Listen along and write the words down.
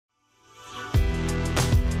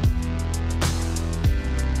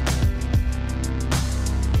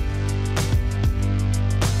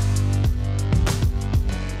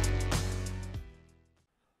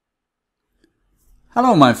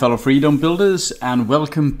Hello my fellow freedom builders and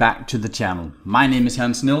welcome back to the channel. My name is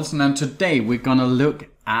Hans Nielsen and today we're gonna look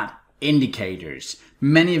at indicators.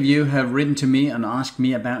 Many of you have written to me and asked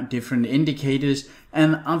me about different indicators,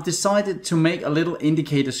 and I've decided to make a little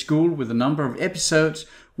indicator school with a number of episodes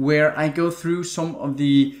where I go through some of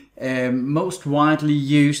the most widely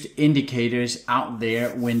used indicators out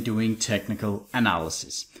there when doing technical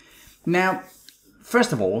analysis. Now,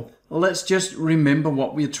 first of all, let's just remember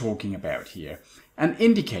what we're talking about here. An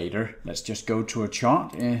indicator, let's just go to a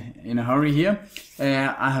chart in a hurry here.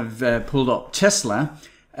 I have pulled up Tesla,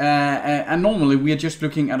 and normally we are just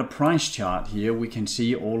looking at a price chart here. We can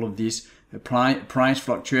see all of these price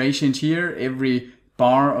fluctuations here. Every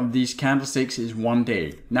bar of these candlesticks is 1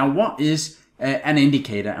 day. Now, what is an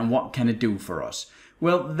indicator and what can it do for us?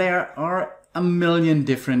 Well, there are a million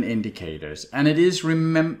different indicators, and it is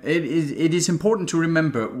important to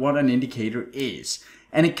remember what an indicator is.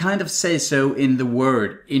 And it kind of says so in the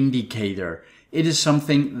word indicator. It is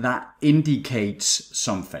something that indicates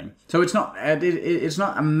something. So it's not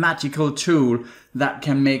a magical tool that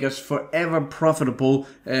can make us forever profitable,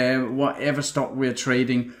 whatever stock we're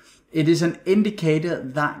trading. It is an indicator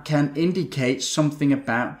that can indicate something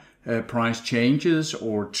about price changes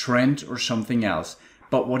or trend or something else.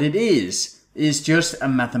 But what it is just a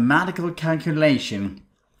mathematical calculation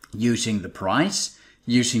using the price,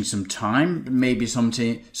 using some time, maybe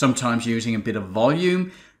sometimes using a bit of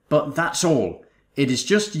volume, but that's all. It is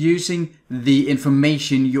just using the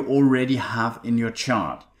information you already have in your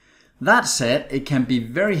chart. That said, it can be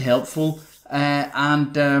very helpful,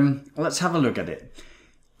 and let's have a look at it.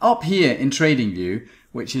 Up here in TradingView,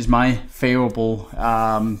 which is my favorite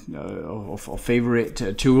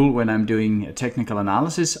tool when I'm doing technical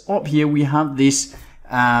analysis, up here we have this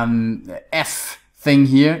F thing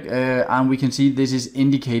here, and we can see this is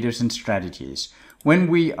indicators and strategies. When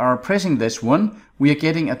we are pressing this one, we are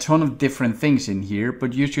getting a ton of different things in here,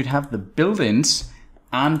 but you should have the built-ins,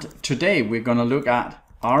 and today we're going to look at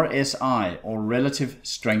RSI, or Relative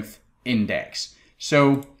Strength Index.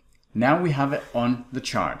 So now we have it on the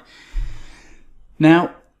chart.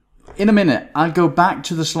 Now, in a minute, I'll go back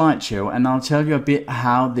to the slideshow and I'll tell you a bit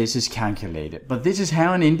how this is calculated. But this is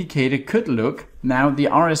how an indicator could look. Now, the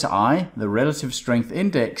RSI, the Relative Strength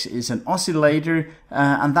Index, is an oscillator,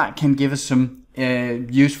 and that can give us some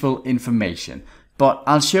useful information. But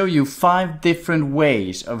I'll show you 5 different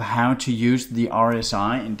ways of how to use the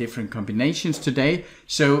RSI in different combinations today.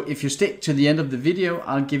 So if you stick to the end of the video,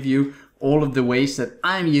 I'll give you all of the ways that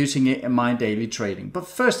I'm using it in my daily trading. But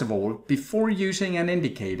first of all, before using an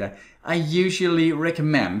indicator, I usually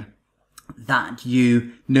recommend that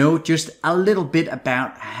you know just a little bit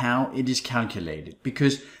about how it is calculated,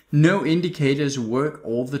 because no indicators work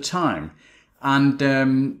all the time. And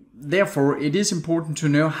therefore, it is important to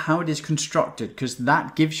know how it is constructed, because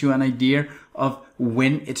that gives you an idea of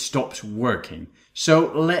when it stops working.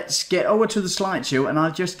 So let's get over to the slideshow and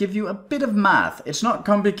I'll just give you a bit of math. It's not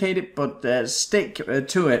complicated, but stick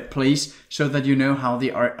to it, please, so that you know how the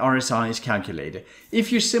RSI is calculated.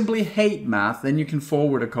 If you simply hate math, then you can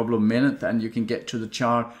forward a couple of minutes and you can get to the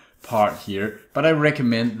chart part here. But I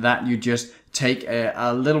recommend that you just take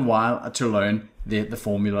a little while to learn the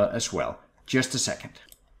formula as well. Just a second.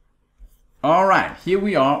 All right, here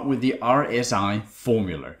we are with the RSI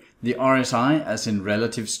formula. The RSI as in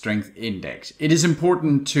Relative Strength Index. It is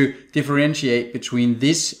important to differentiate between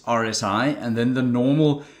this RSI and then the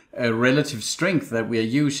normal relative strength that we are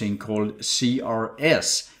using called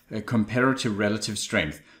CRS, Comparative Relative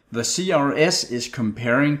Strength. The CRS is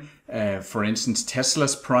comparing, for instance,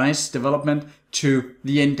 Tesla's price development to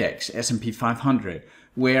the index, S&P 500.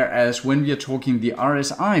 Whereas when we are talking the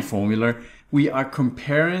RSI formula, we are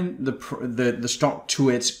comparing the stock to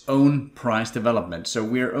its own price development. So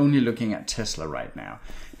we're only looking at Tesla right now.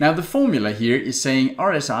 Now the formula here is saying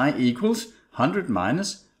RSI equals 100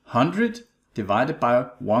 minus 100 divided by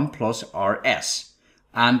 1 plus RS.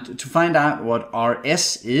 And to find out what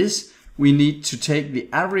RS is, we need to take the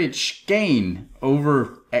average gain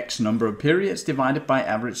over X number of periods divided by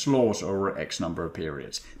average loss over X number of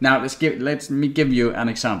periods. Now let me give you an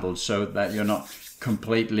example so that you're not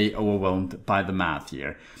completely overwhelmed by the math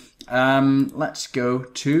here. Let's go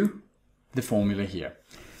to the formula here.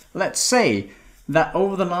 Let's say that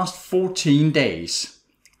over the last 14 days,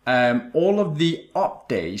 all of the up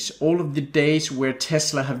days, all of the days where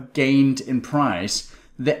Tesla have gained in price,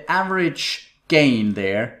 the average gain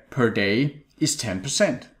there per day is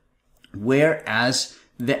 10%. Whereas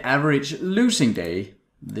the average losing day,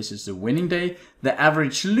 this is the winning day, the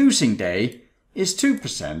average losing day is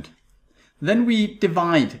 2%. Then we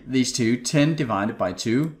divide these two. 10 divided by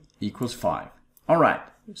 2 equals 5. All right,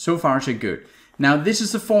 so far so good. Now this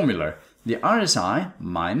is the formula. The RSI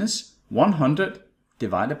minus 100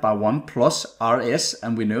 divided by 1 plus RS,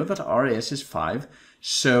 and we know that RS is 5.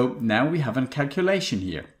 So now we have a calculation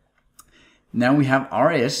here. Now we have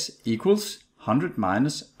RS equals 100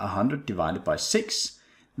 minus 100 divided by 6.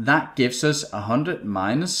 That gives us 100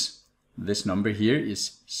 minus, this number here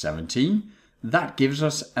is 17. That gives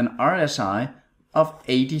us an RSI of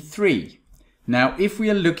 83. Now if we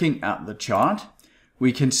are looking at the chart,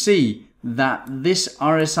 we can see that this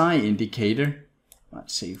RSI indicator,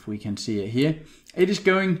 let's see if we can see it here, it is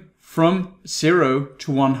going from 0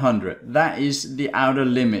 to 100. That is the outer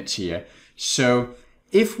limits here. So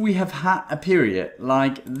if we have had a period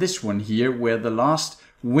like this one here, where the last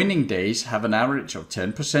winning days have an average of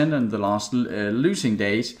 10% and the last losing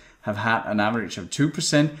days have had an average of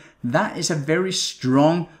 2%, that is a very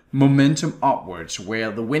strong momentum upwards,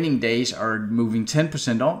 where the winning days are moving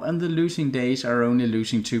 10% up and the losing days are only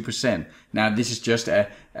losing 2%. Now this is just a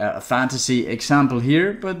fantasy example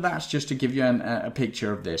here, but that's just to give you a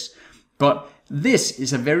picture of this. But this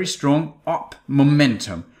is a very strong up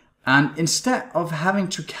momentum, and instead of having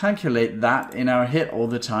to calculate that in our head all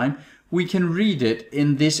the time, we can read it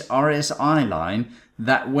in this RSI line,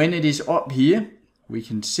 that when it is up here, we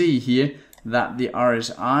can see here that the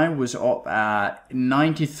RSI was up at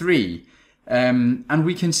 93. And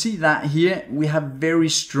we can see that here we have very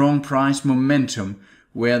strong price momentum,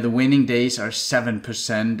 where the winning days are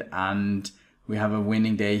 7%, and we have a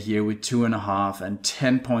winning day here with 2.5 and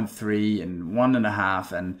 10.3 and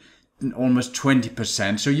 1.5 and almost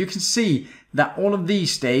 20%. So you can see that all of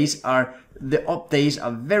these days are, the up days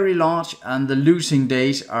are very large and the losing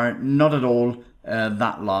days are not at all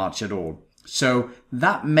that large at all. So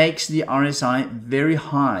that makes the RSI very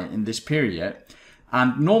high in this period.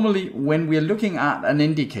 And normally when we're looking at an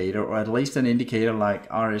indicator, or at least an indicator like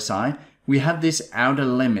RSI, we have these outer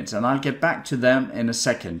limits, and I'll get back to them in a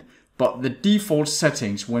second. But the default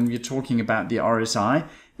settings when we're talking about the RSI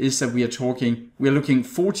is that we're looking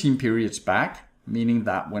 14 periods back, meaning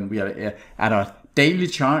that when we are at a daily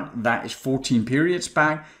chart, that is 14 periods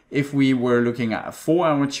back. If we were looking at a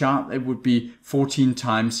 4-hour chart, it would be 14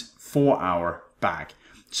 times 4-hour back.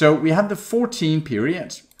 So we have the 14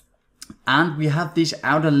 periods, and we have these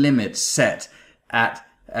outer limits set at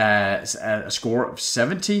a score of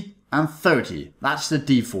 70 and 30. That's the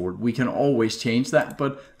default. We can always change that,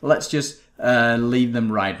 but let's just leave them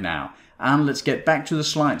right now. And let's get back to the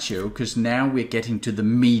slideshow, because now we're getting to the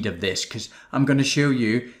meat of this, because I'm going to show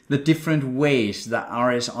you the different ways that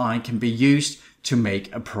RSI can be used to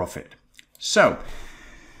make a profit. So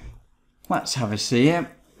let's have a see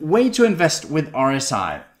here. Way to invest with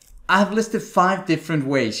RSI. I have listed 5 different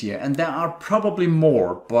ways here, and there are probably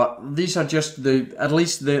more, but these are just at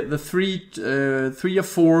least the three or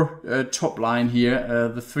four top line here.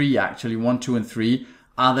 The 3 actually, 1, 2, and 3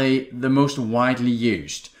 are the most widely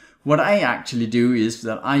used. What I actually do is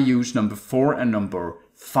that I use number 4 and number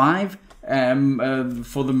 5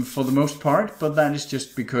 for the most part, but that is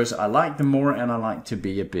just because I like them more and I like to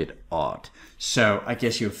be a bit odd. So I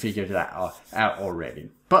guess you'll figure that out already.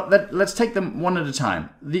 But let's take them one at a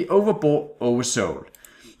time. The overbought, oversold.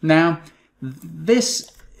 Now, this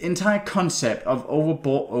entire concept of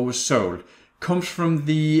overbought, oversold comes from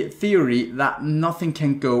the theory that nothing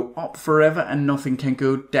can go up forever and nothing can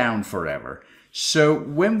go down forever. So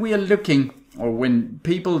when we are looking, or when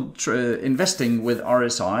people investing with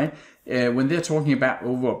RSI, when they're talking about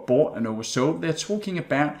overbought and oversold, they're talking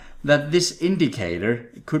about that this indicator,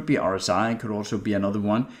 it could be RSI, it could also be another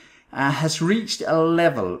one, has reached a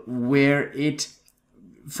level where it,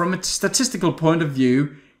 from a statistical point of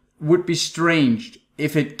view, would be strange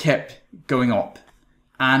if it kept going up.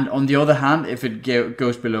 And on the other hand, if it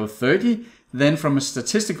goes below 30, then from a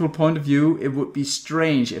statistical point of view, it would be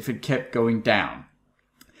strange if it kept going down.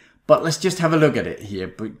 But let's just have a look at it here,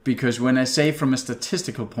 because when I say from a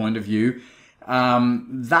statistical point of view,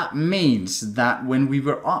 that means that when we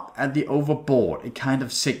were up at the overbought, it kind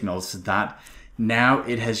of signals that now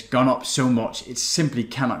it has gone up so much, it simply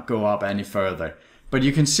cannot go up any further. But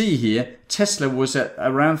you can see here, Tesla was at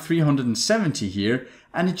around 370 here,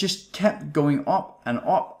 and it just kept going up and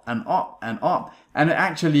up and up and up. And it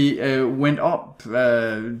actually went up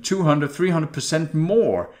 200, 300%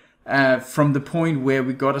 more from the point where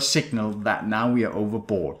we got a signal that now we are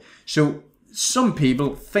overbought. So some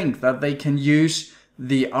people think that they can use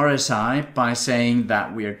the RSI by saying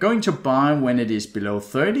that we are going to buy when it is below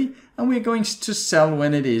 30 and we're going to sell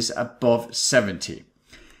when it is above 70.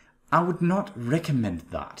 I would not recommend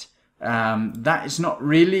that. That is not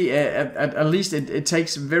really, at least it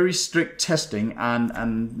takes very strict testing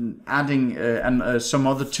and adding some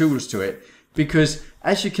other tools to it because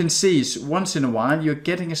as you can see, once in a while you're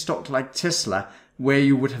getting a stock like Tesla where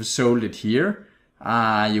you would have sold it here,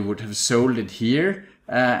 you would have sold it here,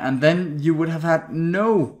 and then you would have had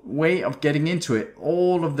no way of getting into it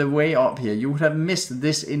all of the way up here. You would have missed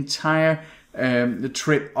this entire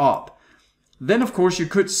trip up. Then of course you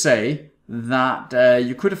could say that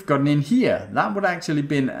you could have gotten in here. That would actually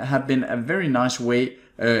have been a very nice way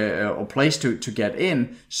or place to get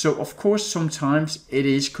in. So of course sometimes it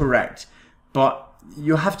is correct, but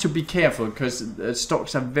you have to be careful because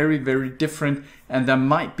stocks are very, very different, and there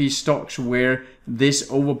might be stocks where this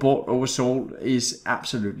overbought, oversold is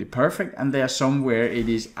absolutely perfect, and there are some where it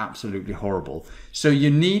is absolutely horrible. So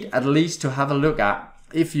you need at least to have a look at,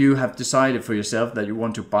 if you have decided for yourself that you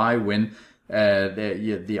want to buy when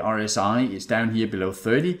the RSI is down here below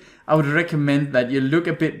 30, I would recommend that you look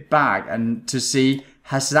a bit back and to see,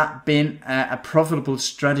 has that been a profitable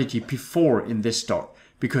strategy before in this stock?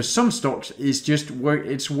 Because some stocks is just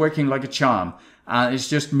it's working like a charm, and it's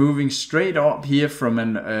just moving straight up here from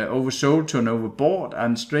an oversold to an overbought,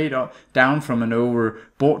 and straight up down from an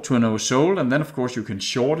overbought to an oversold, and then of course you can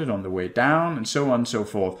short it on the way down, and so on and so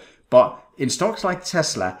forth. But in stocks like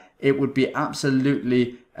Tesla, it would be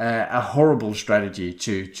absolutely a horrible strategy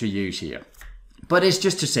to use here. But it's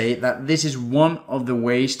just to say that this is one of the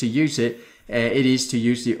ways to use it. It is to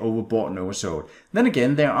use the overbought and oversold. Then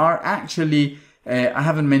again, there are actually I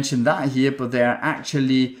haven't mentioned that here, but there are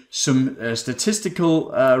actually some statistical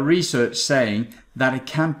research saying that it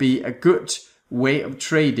can be a good way of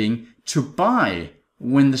trading to buy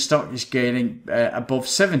when the stock is getting above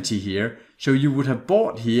 70 here. So you would have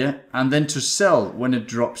bought here and then to sell when it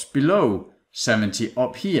drops below 70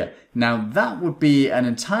 up here. Now that would be an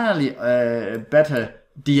entirely better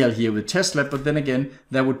deal here with Tesla, but then again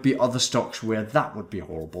there would be other stocks where that would be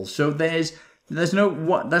horrible. So there's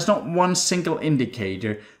not one single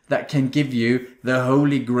indicator that can give you the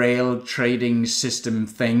holy grail trading system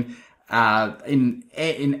thing in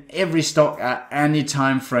every stock at any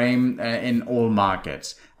time frame in all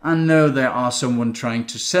markets. I know there are someone trying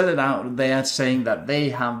to sell it out there saying that they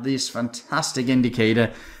have this fantastic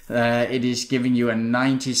indicator. It is giving you a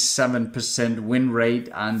 97% win rate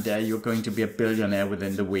and you're going to be a billionaire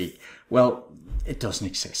within the week. Well, it doesn't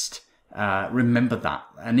exist. Remember that.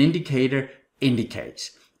 An indicator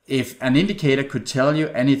indicates. If an indicator could tell you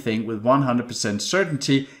anything with 100%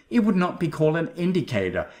 certainty, it would not be called an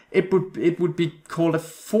indicator. It would be called a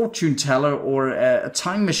fortune teller or a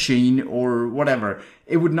time machine or whatever.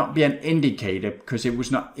 It would not be an indicator because it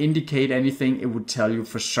would not indicate anything. It would tell you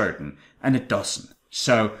for certain, and it doesn't.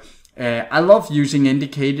 So I love using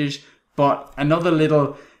indicators, but another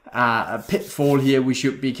little pitfall here we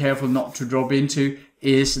should be careful not to drop into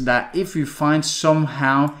is that if you find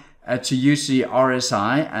somehow to use the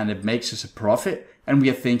RSI and it makes us a profit, and we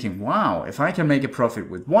are thinking, wow, if I can make a profit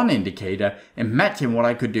with one indicator, imagine what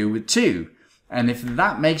I could do with two. And if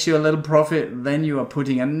that makes you a little profit, then you are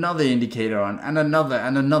putting another indicator on and another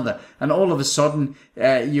and another, and all of a sudden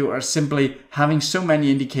you are simply having so many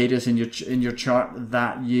indicators in your chart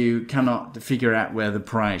that you cannot figure out where the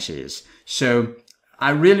price is. So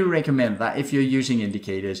I really recommend that if you're using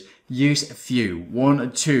indicators, use a few, one or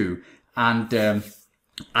two, and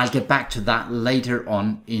I'll get back to that later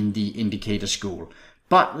on in the indicator school.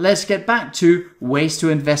 But let's get back to ways to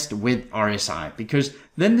invest with RSI, because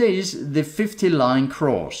then there is the 50 line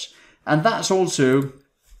cross, and that's also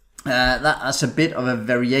that's a bit of a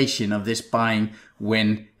variation of this buying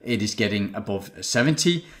when it is getting above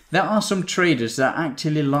 70. There are some traders that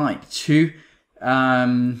actually like to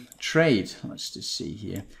trade. Let's just see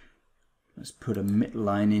here. Let's put a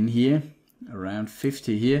midline in here around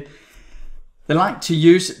 50 here. They like to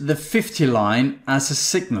use the 50 line as a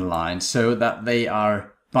signal line so that they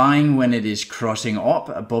are buying when it is crossing up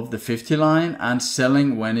above the 50 line and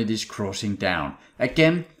selling when it is crossing down.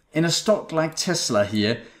 Again, in a stock like Tesla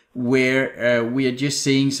here, where we are just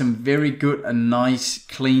seeing some very good and nice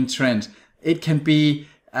clean trends, it can be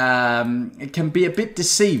a bit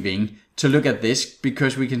deceiving to look at this,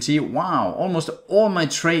 because we can see, wow, almost all my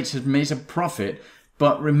trades have made a profit.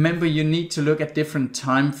 But remember, you need to look at different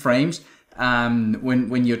time frames.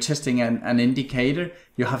 When you're testing an indicator,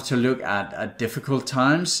 you have to look at difficult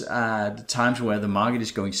times, the times where the market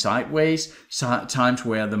is going sideways, times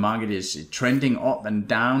where the market is trending up and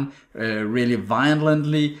down really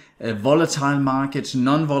violently, volatile markets,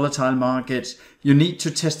 non-volatile markets. You need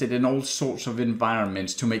to test it in all sorts of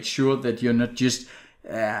environments to make sure that you're not just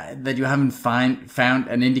that you haven't found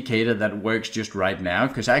an indicator that works just right now.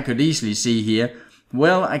 Because I could easily see here,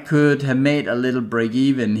 well, I could have made a little break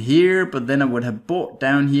even here, but then I would have bought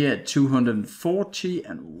down here at 240,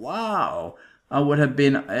 and wow, I would have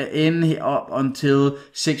been in up until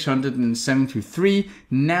 673.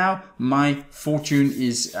 Now my fortune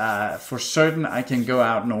is for certain. I can go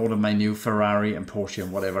out and order my new Ferrari and Porsche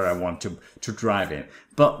and whatever I want to drive in.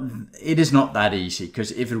 But it is not that easy,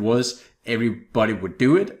 because if it was, everybody would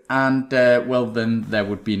do it, and well, then there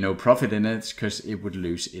would be no profit in it, because it would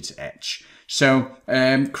lose its edge. So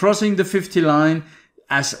crossing the 50 line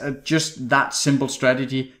as just that simple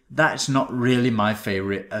strategy, that's not really my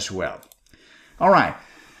favorite as well. All right.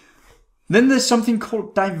 Then there's something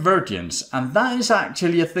called divergence, and that is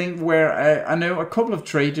actually a thing where I know a couple of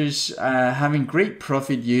traders having great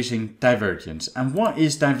profit using divergence. And what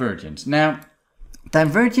is divergence? Now,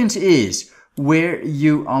 divergence is where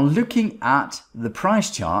you are looking at the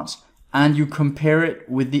price charts and you compare it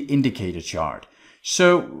with the indicator chart.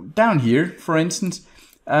 So down here, for instance,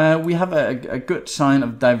 we have a good sign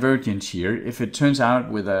of divergence here. If it turns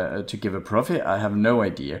out to give a profit, I have no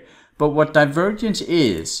idea. But what divergence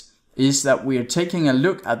is that we are taking a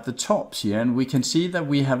look at the tops here, and we can see that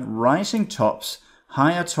we have rising tops,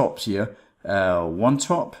 higher tops here, one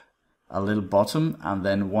top, a little bottom, and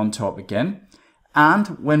then one top again. And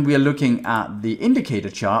when we are looking at the indicator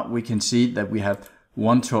chart, we can see that we have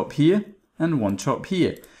one top here and one top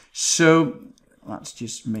here. So let's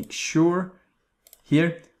just make sure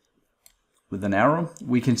here with an arrow,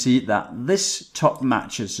 we can see that this top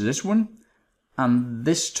matches this one, and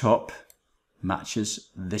this top matches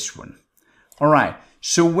this one. All right,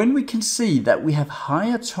 so when we can see that we have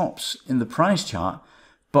higher tops in the price chart,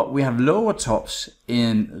 but we have lower tops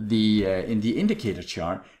in the indicator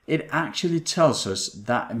chart, it actually tells us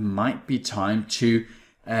that it might be time to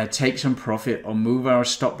take some profit or move our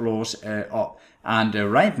stop loss up. And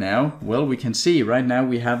right now, well, we can see right now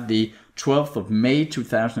we have the 12th of May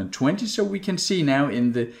 2020, so we can see now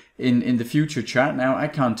in the future chart. Now I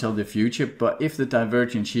can't tell the future, but if the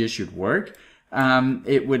divergence here should work,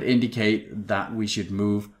 it would indicate that we should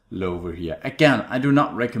move lower here. Again, I do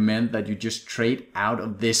not recommend that you just trade out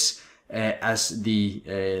of this as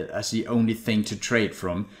the only thing to trade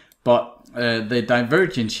from, but the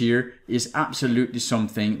divergence here is absolutely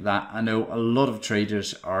something that I know a lot of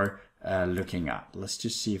traders are looking at. Let's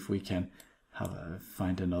just see if we can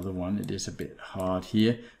find another one. It is a bit hard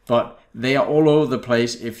here, but they are all over the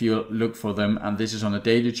place if you look for them, and this is on a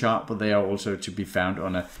daily chart, but they are also to be found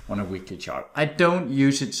on a weekly chart. I don't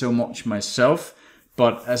use it so much myself,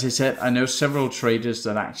 but as I said, I know several traders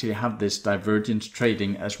that actually have this divergence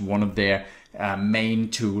trading as one of their main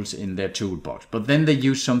tools in their toolbox. But then they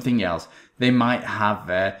use something else. They might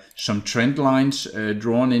have some trend lines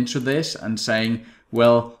drawn into this and saying,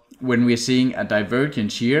 well, when we're seeing a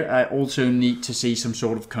divergence here, I also need to see some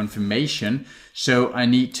sort of confirmation. So I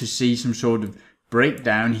need to see some sort of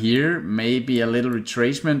breakdown here, maybe a little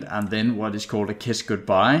retracement, and then what is called a kiss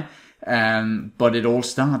goodbye. But it all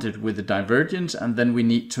started with the divergence, and then we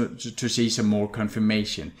need to see some more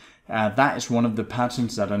confirmation. That is one of the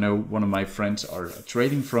patterns that I know one of my friends are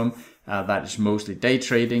trading from. That is mostly day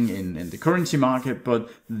trading in the currency market,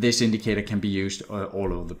 but this indicator can be used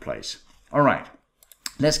all over the place. All right.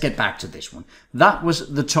 Let's get back to this one. That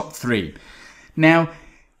was the top three. Now,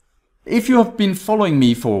 if you have been following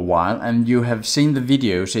me for a while and you have seen the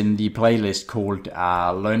videos in the playlist called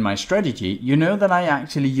Learn My Strategy, you know that I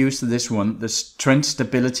actually used this one, the trend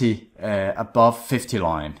stability above 50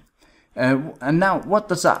 line. And now, what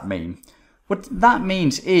does that mean? What that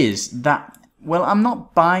means is that, well, I'm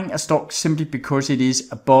not buying a stock simply because it is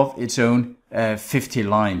above its own 50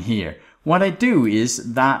 line here. What I do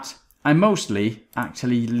is that I mostly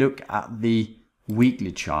actually look at the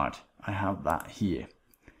weekly chart. I have that here.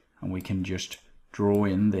 And we can just draw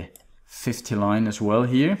in the 50 line as well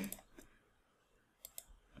here.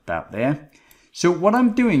 About there. So what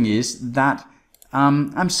I'm doing is that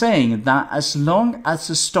I'm saying that as long as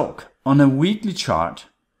the stock on a weekly chart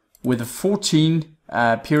with a 14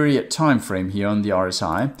 period time frame here on the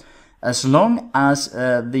RSI, as long as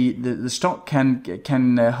the stock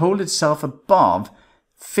can hold itself above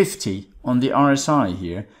 50 on the RSI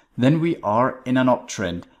here, then we are in an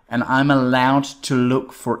uptrend, and I'm allowed to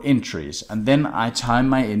look for entries, and then I time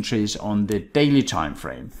my entries on the daily time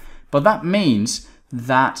frame. But that means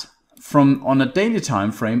that on a daily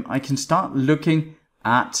time frame I can start looking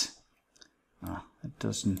at it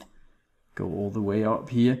doesn't go all the way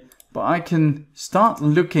up here, but I can start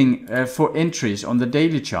looking for entries on the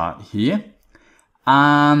daily chart here.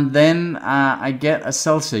 And then I get a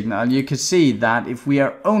sell signal. You can see that if we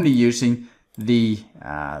are only using the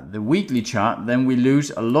weekly chart, then we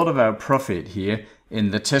lose a lot of our profit here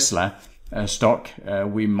in the Tesla stock.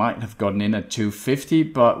 We might have gotten in at 250,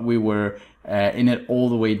 but we were in it all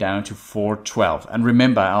the way down to 412. And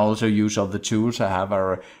remember, I also use other tools. I have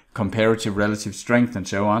our comparative relative strength and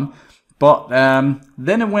so on. But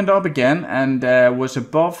then it went up again and was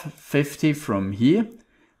above 50 from here.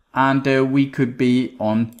 And we could be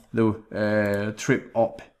on the trip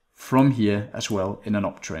up from here as well in an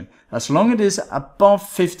uptrend. As long as it is above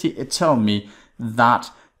 50, it tells me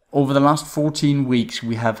that over the last 14 weeks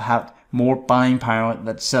we have had more buying power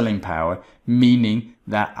than selling power, meaning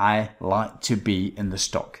that I like to be in the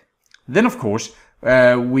stock. Then of course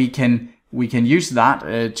we can use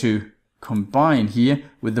that to combine here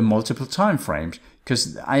with the multiple time frames,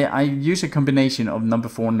 because I use a combination of number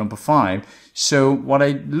 4 and number 5. So what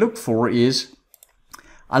I look for is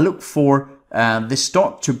I look for the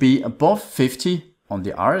stock to be above 50 on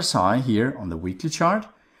the RSI here on the weekly chart,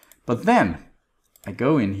 but then I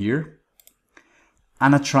go in here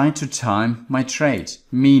and I try to time my trades,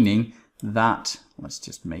 meaning that, let's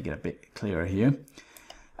just make it a bit clearer here.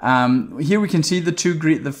 Here we can see the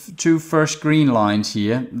two first green lines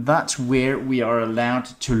here. That's where we are allowed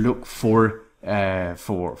to look for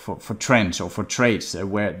trends or for trades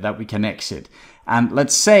that we can exit. And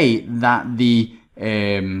let's say that the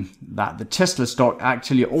Tesla stock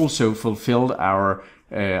actually also fulfilled our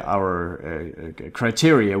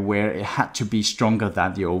criteria where it had to be stronger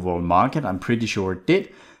than the overall market. I'm pretty sure it did.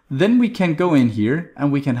 Then we can go in here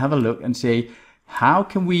and we can have a look and say, how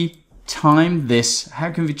can we time this?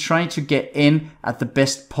 How can we try to get in at the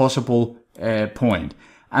best possible point?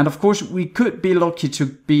 And of course we could be lucky to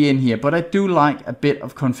be in here, but I do like a bit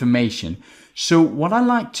of confirmation. So what I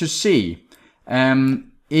like to see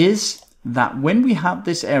is that when we have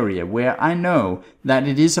this area where I know that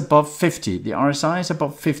it is above 50, the RSI is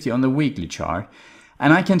above 50 on the weekly chart,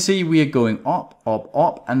 and I can see we are going up, up,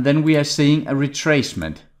 up, and then we are seeing a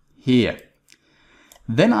retracement here.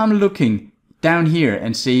 Then I'm looking down here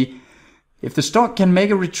and see if the stock can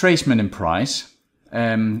make a retracement in price,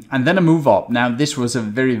 and then a move up. Now this was a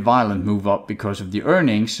very violent move up because of the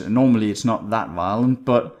earnings. Normally it's not that violent,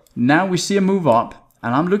 but now we see a move up.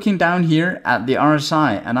 And I'm looking down here at the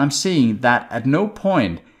RSI and I'm seeing that at no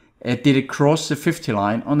point did it cross the 50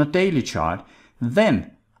 line on a daily chart. Then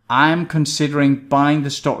I'm considering buying the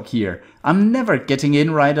stock here. I'm never getting in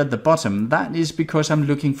right at the bottom. That is because I'm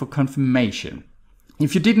looking for confirmation.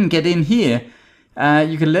 If you didn't get in here,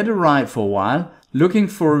 you can let it ride for a while, looking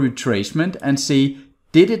for a retracement and see,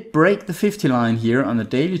 did it break the 50 line here on the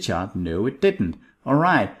daily chart? No, it didn't.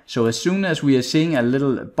 Alright, so as soon as we are seeing a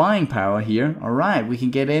little buying power here, alright, we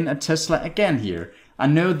can get in a Tesla again here. I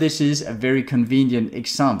know this is a very convenient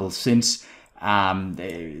example since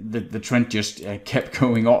the trend just kept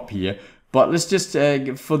going up here. But let's just,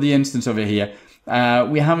 for the instance of it here,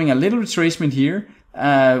 we're having a little retracement here.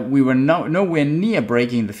 We were nowhere near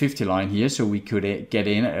breaking the 50 line here, so we could get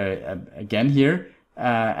in again here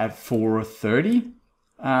at 430.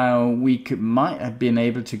 We might have been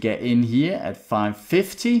able to get in here at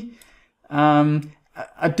 550.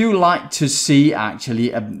 I do like to see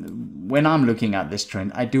actually, when I'm looking at this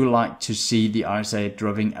trend, I do like to see the RSI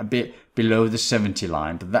dropping a bit below the 70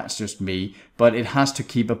 line, but that's just me. But it has to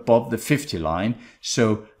keep above the 50 line.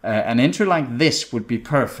 So an entry like this would be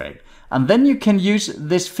perfect. And then you can use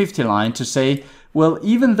this 50 line to say, well,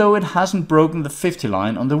 even though it hasn't broken the 50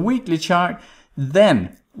 line on the weekly chart,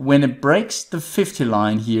 then when it breaks the 50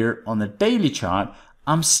 line here on the daily chart,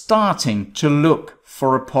 I'm starting to look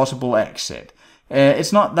for a possible exit.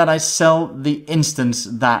 It's not that I sell the instance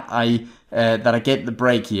that I get the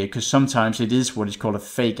break here, because sometimes it is what is called a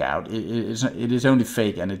fake out. It is only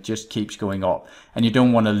fake and it just keeps going up, and you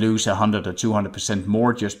don't want to lose 100 or 200%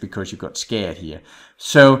 more just because you got scared here.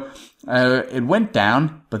 So it went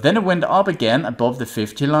down, but then it went up again above the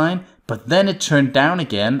 50 line. But then it turned down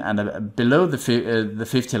again and below the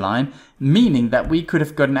 50 line, meaning that we could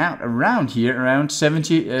have gotten out around here, around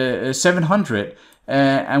 700,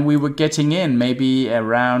 and we were getting in maybe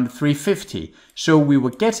around 350. So we were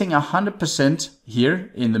getting 100%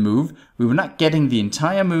 here in the move. We were not getting the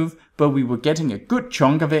entire move, but we were getting a good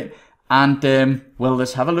chunk of it. And well,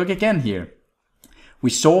 let's have a look again here. We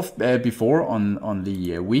saw before on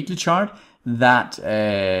the weekly chart that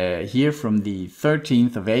here from the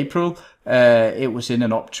 13th of April, it was in an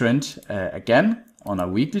uptrend again on our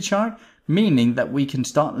weekly chart, meaning that we can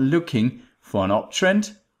start looking for an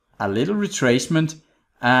uptrend, a little retracement,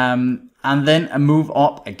 and then a move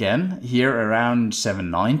up again here around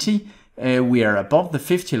 790. We are above the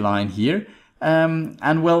 50 line here,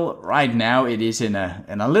 and well, right now it is in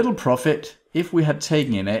a little profit. If we had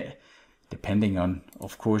taken it, depending on,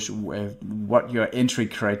 of course, what your entry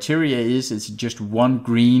criteria is. It's just one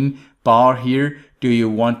green bar here. Do you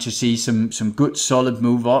want to see some good solid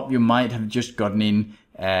move up? You might have just gotten in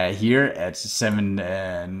here at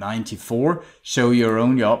 794, so you're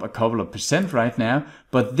only up a couple of percent right now,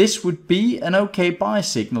 but this would be an okay buy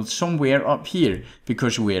signal somewhere up here,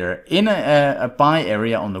 because we're in a buy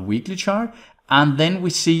area on the weekly chart, and then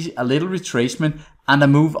we see a little retracement and a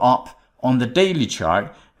move up on the daily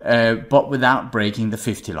chart, but without breaking the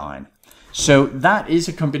 50 line. So that is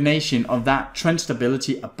a combination of that trend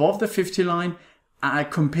stability above the 50 line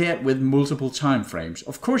compared with multiple time frames.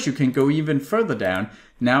 Of course, you can go even further down.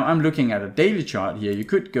 Now I'm looking at a daily chart here. You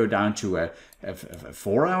could go down to a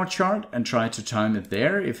 4-hour chart and try to time it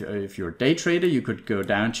there. If you're a day trader, you could go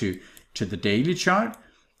down to the daily chart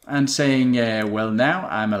and saying, well, now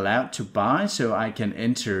I'm allowed to buy, so I can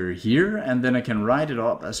enter here, and then I can write it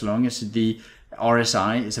up as long as the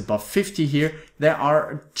RSI is above 50 here. There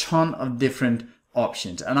are a ton of different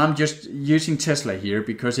options, and I'm just using Tesla here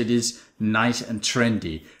because it is nice and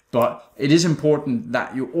trendy, but it is important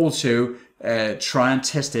that you also try and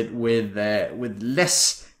test it with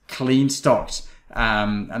less clean stocks,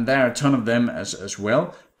 and there are a ton of them as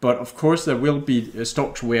well. But of course there will be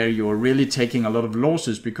stocks where you're really taking a lot of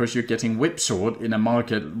losses because you're getting whipsawed in a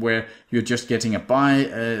market where you're just getting a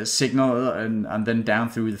buy signal and then down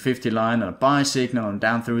through the 50 line, and a buy signal and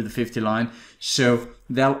down through the 50 line. So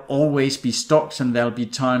there'll always be stocks and there'll be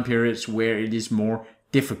time periods where it is more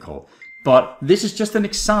difficult. But this is just an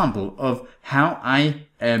example of how I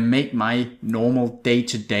make my normal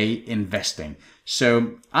day-to-day investing.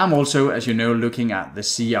 So I'm also, as you know, looking at the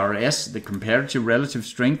CRS, the comparative relative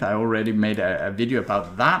strength. I already made a video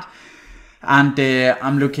about that. And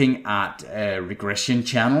I'm looking at regression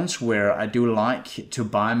channels, where I do like to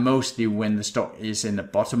buy mostly when the stock is in the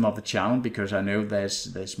bottom of the channel, because I know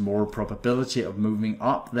there's more probability of moving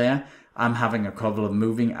up there. I'm having a couple of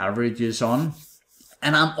moving averages on.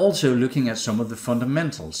 And I'm also looking at some of the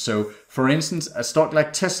fundamentals. So for instance, a stock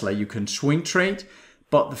like Tesla, you can swing trade,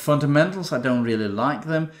 but the fundamentals, I don't really like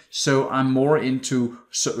them. So I'm more into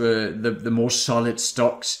the more solid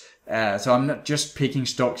stocks. So I'm not just picking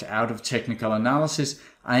stocks out of technical analysis.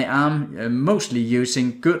 I am mostly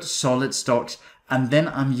using good solid stocks, and then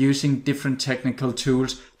I'm using different technical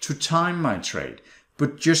tools to time my trade.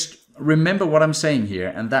 But just remember what I'm saying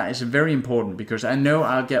here, and that is very important, because I know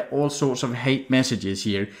I'll get all sorts of hate messages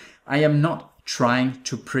here. I am not trying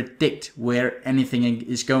to predict where anything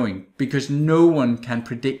is going, because no one can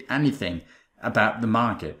predict anything about the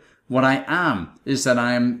market. What I am is that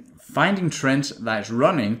I am finding trends that's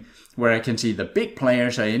running where I can see the big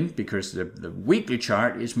players are in, because the weekly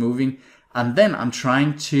chart is moving, and then I'm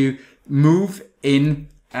trying to move in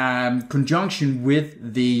conjunction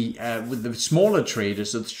with the smaller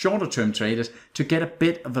traders, the shorter term traders, to get a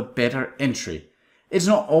bit of a better entry. It's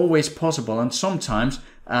not always possible, and sometimes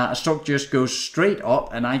a stock just goes straight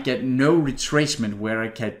up and I get no retracement where I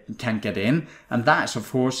can get in, and that's of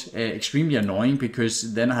course extremely annoying,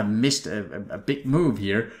 because then I have missed a big move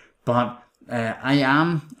here. But I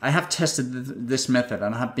have tested this method,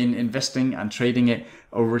 and I have been investing and trading it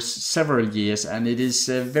over several years, and it is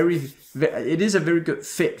a very good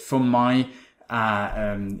fit for my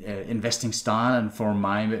investing style and for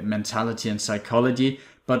my mentality and psychology.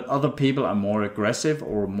 But other people are more aggressive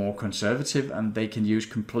or more conservative, and they can use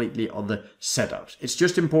completely other setups. It's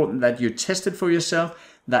just important that you test it for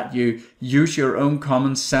yourself, that you use your own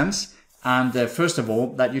common sense, and first of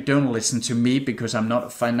all, that you don't listen to me, because I'm not a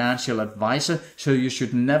financial advisor, so you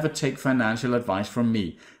should never take financial advice from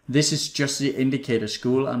me. This is just the indicator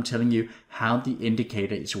school. I'm telling you how the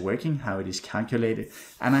indicator is working, how it is calculated,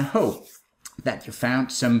 and I hope that you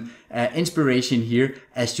found some inspiration here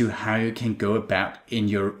as to how you can go about in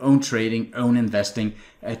your own trading, own investing,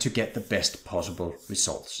 to get the best possible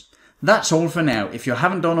results. That's all for now. If you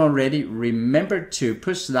haven't done already, remember to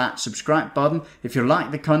push that subscribe button. If you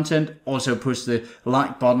like the content, also push the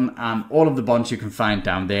like button and all of the buttons you can find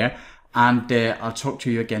down there. And I'll talk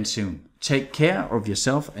to you again soon. Take care of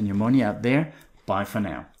yourself and your money out there. Bye for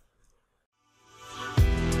now.